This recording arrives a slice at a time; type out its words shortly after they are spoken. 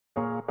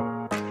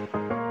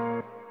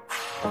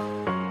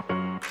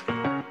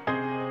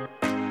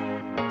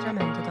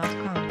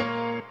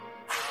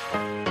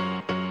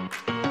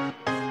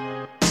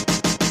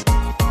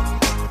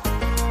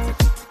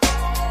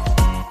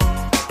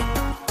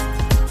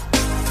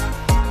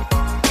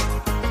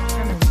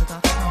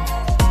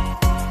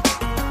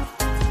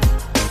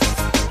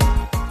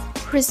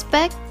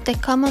Respect, the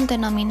common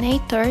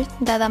denominator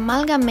that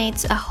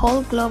amalgamates a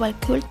whole global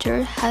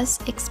culture, has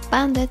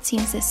expanded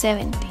since the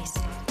 70s.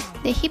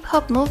 The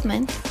hip-hop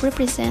movement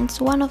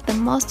represents one of the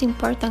most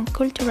important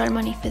cultural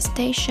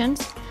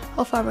manifestations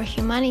of our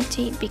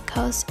humanity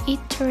because it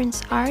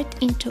turns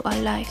art into a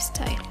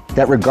lifestyle.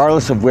 That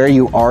regardless of where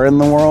you are in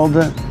the world,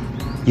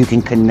 you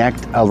can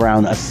connect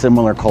around a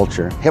similar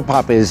culture.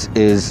 Hip-hop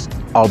is,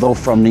 although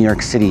from New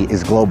York City,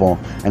 is global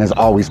and has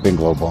always been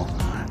global.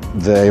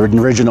 The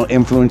original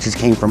influences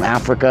came from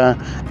Africa,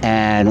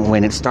 and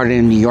when it started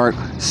in New York,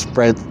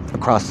 spread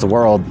across the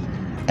world.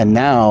 And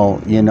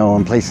now, you know,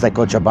 in places like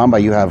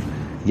Cochabamba, you have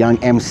young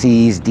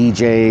MCs,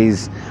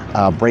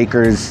 DJs,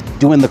 breakers,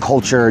 doing the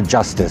culture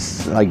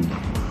justice, like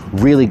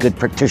really good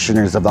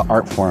practitioners of the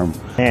art form.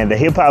 And the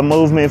hip hop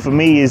movement for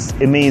me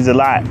it means a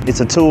lot.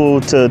 It's a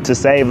tool to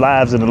save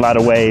lives in a lot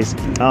of ways.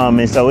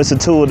 And so it's a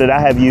tool that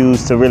I have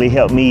used to really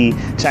help me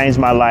change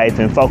my life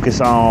and focus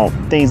on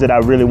things that I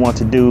really want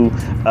to do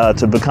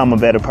to become a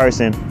better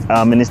person.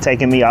 And it's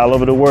taken me all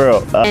over the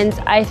world. And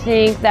I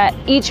think that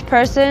each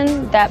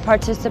person that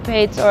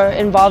participates or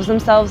involves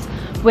themselves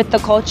with the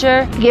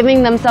culture,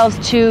 giving themselves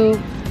to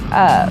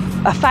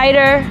a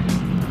fighter,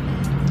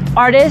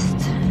 artist,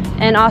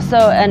 and also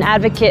an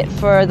advocate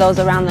for those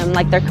around them,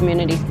 like their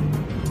community.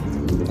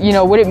 You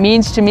know, what it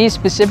means to me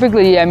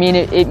specifically, I mean,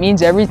 it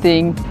means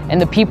everything.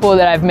 And the people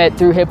that I've met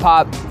through hip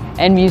hop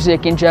and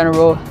music in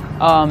general,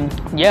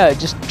 yeah, it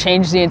just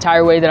changed the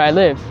entire way that I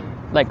live,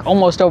 like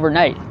almost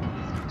overnight.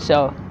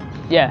 So,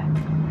 yeah,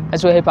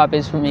 that's what hip hop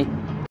is for me.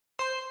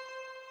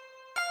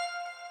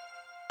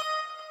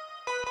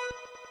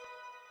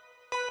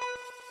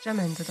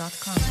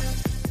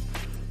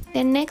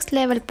 The Next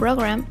Level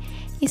program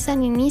is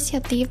an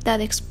initiative that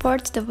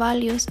exports the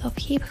values of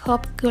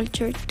hip-hop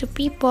culture to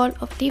people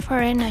of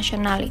different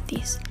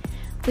nationalities.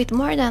 With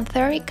more than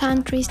 30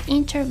 countries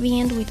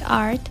intervened with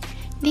art,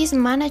 this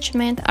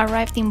management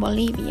arrived in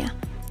Bolivia,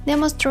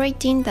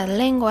 demonstrating that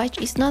language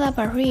is not a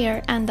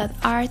barrier and that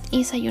art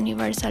is a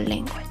universal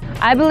language.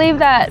 I believe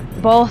that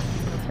both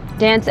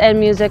dance and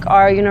music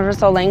are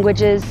universal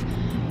languages.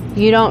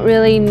 You don't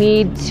really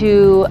need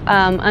to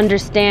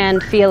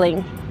understand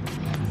feeling.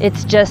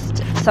 It's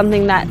just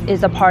something that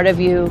is a part of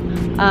you.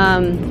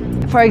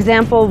 For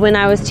example, when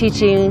I was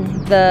teaching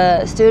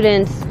the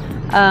students,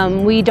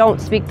 we don't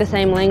speak the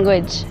same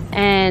language,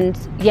 and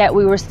yet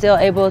we were still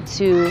able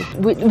to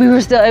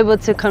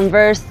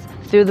converse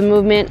through the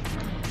movement,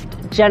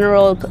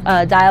 general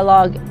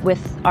dialogue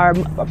with our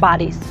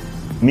bodies.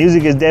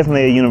 Music is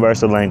definitely a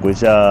universal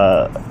language,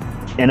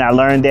 and I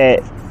learned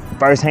that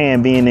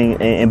firsthand being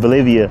in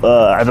Bolivia.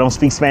 I don't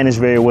speak Spanish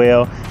very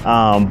well,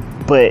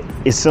 but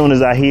as soon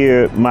as I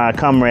hear my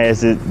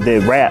comrades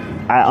that rap,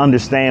 I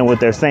understand what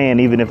they're saying,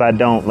 even if I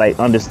don't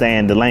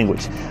understand the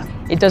language.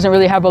 It doesn't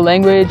really have a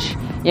language.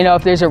 You know,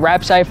 if there's a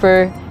rap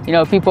cipher, you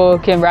know, people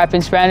can rap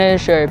in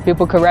Spanish or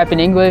people can rap in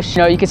English.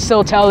 You know, you can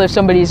still tell if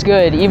somebody's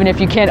good, even if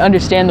you can't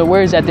understand the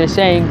words that they're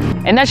saying.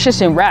 And that's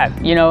just in rap,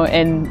 you know,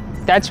 and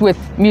that's with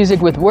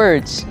music with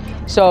words.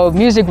 So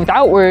music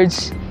without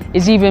words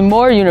is even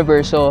more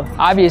universal,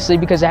 obviously,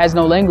 because it has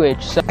no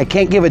language. So I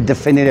can't give a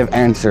definitive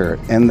answer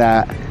in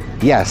that,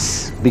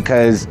 yes,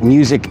 because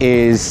music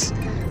is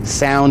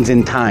sounds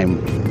in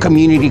time.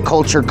 Community,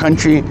 culture,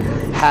 country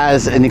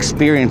has an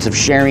experience of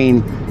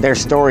sharing their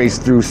stories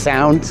through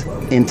sound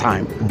in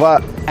time.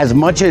 But as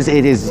much as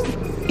it is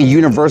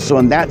universal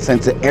in that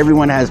sense that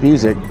everyone has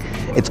music,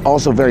 it's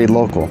also very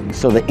local.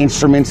 So the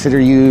instruments that are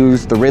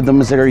used, the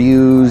rhythms that are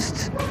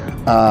used,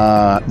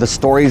 the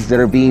stories that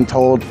are being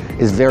told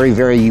is very,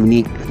 very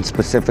unique and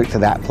specific to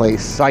that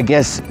place. So I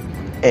guess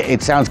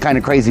it sounds kind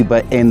of crazy,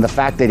 but in the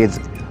fact that it's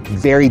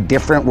very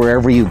different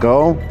wherever you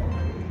go,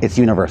 it's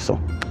universal.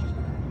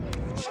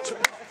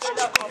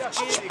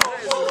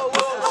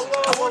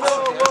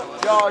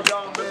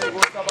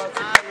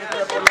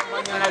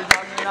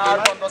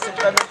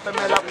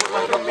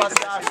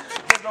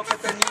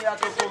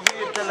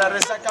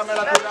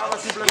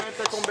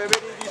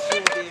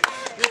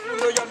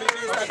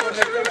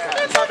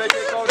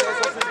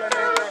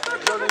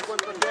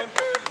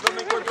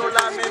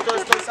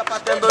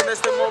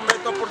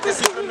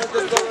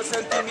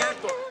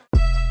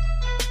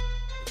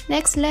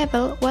 Next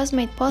Level was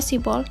made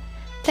possible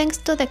thanks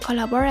to the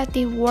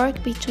collaborative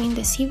work between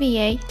the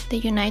CVA, the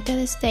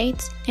United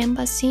States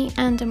Embassy,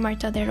 and the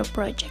mARTadero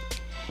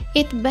project.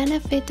 It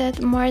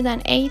benefited more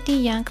than 80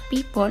 young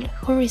people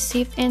who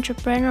received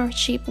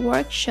entrepreneurship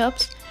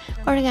workshops,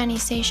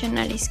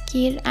 organizational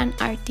skill, and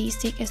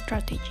artistic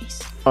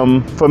strategies.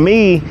 For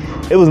me,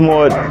 it was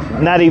more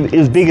it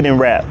was bigger than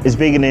rap. It's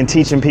bigger than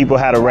teaching people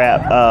how to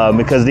rap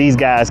because these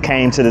guys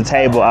came to the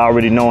table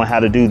already knowing how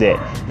to do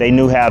that. They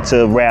knew how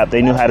to rap,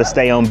 they knew how to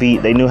stay on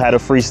beat, they knew how to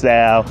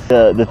freestyle.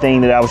 The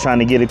thing that I was trying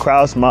to get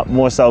across,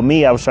 more so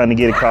me, I was trying to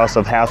get across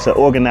of how to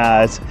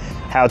organize,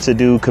 how to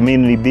do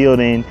community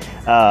building,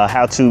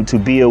 how to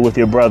build with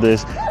your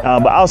brothers,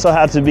 but also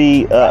how to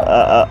be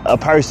a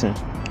person.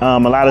 A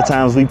lot of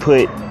times we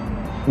put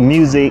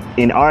music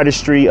and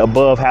artistry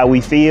above how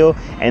we feel,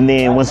 and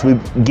then once we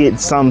get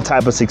some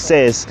type of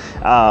success,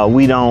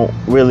 we don't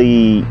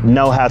really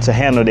know how to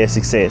handle that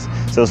success.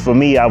 So for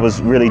me, I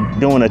was really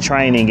doing a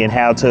training in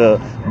how to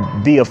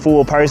be a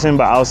full person,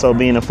 but also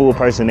being a full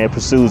person that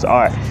pursues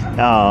art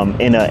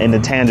in a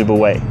tangible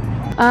way.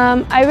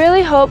 I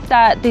really hope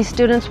that these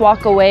students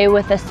walk away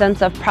with a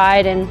sense of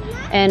pride and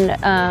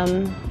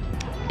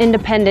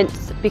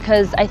independence,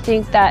 because I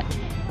think that,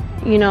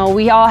 you know,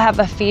 we all have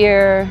a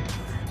fear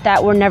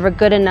that we're never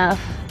good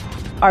enough,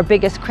 our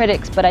biggest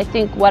critics, but I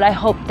think what I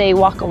hope they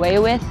walk away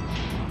with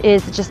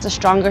is just a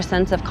stronger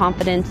sense of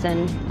confidence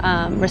and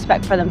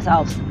respect for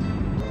themselves.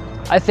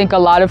 I think a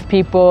lot of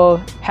people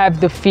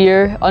have the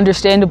fear,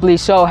 understandably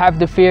so, have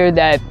the fear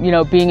that, you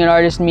know, being an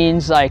artist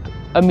means like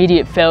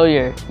immediate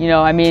failure. You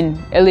know, I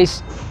mean, at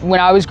least when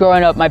I was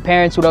growing up, my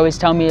parents would always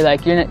tell me,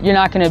 like, you're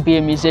not gonna be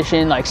a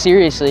musician, like,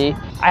 seriously.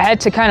 I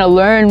had to kind of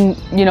learn,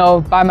 you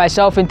know, by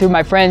myself and through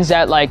my friends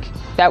that, like,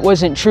 that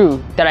wasn't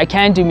true, that I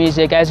can do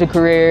music as a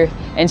career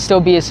and still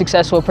be a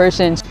successful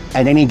person.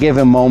 At any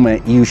given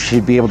moment, you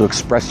should be able to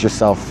express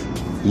yourself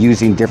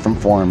using different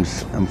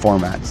forms and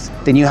formats.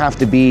 Then you have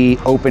to be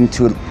open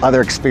to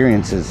other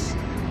experiences,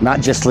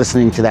 not just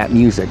listening to that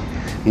music.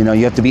 You know,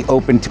 you have to be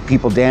open to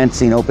people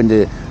dancing, open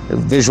to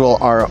visual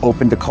art,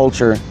 open to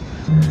culture,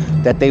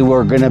 that they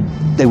were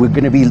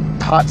gonna be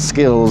taught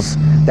skills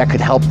that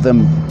could help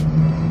them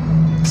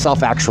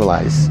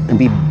self-actualize and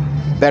be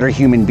better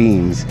human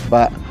beings.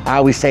 But I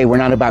always say we're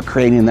not about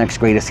creating the next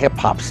greatest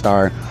hip-hop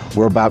star,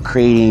 we're about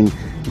creating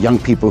young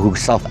people who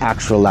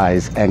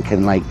self-actualize and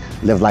can, like,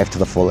 live life to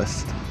the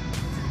fullest.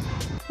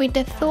 With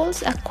the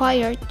tools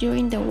acquired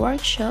during the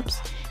workshops,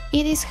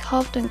 it is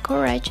hoped to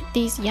encourage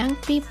these young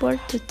people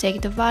to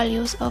take the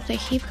values of the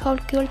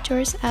hip-hop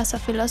cultures as a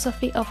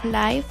philosophy of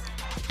life,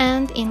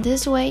 and in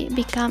this way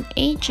become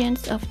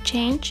agents of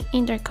change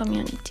in their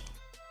community.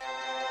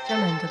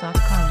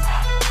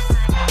 Jamendo.com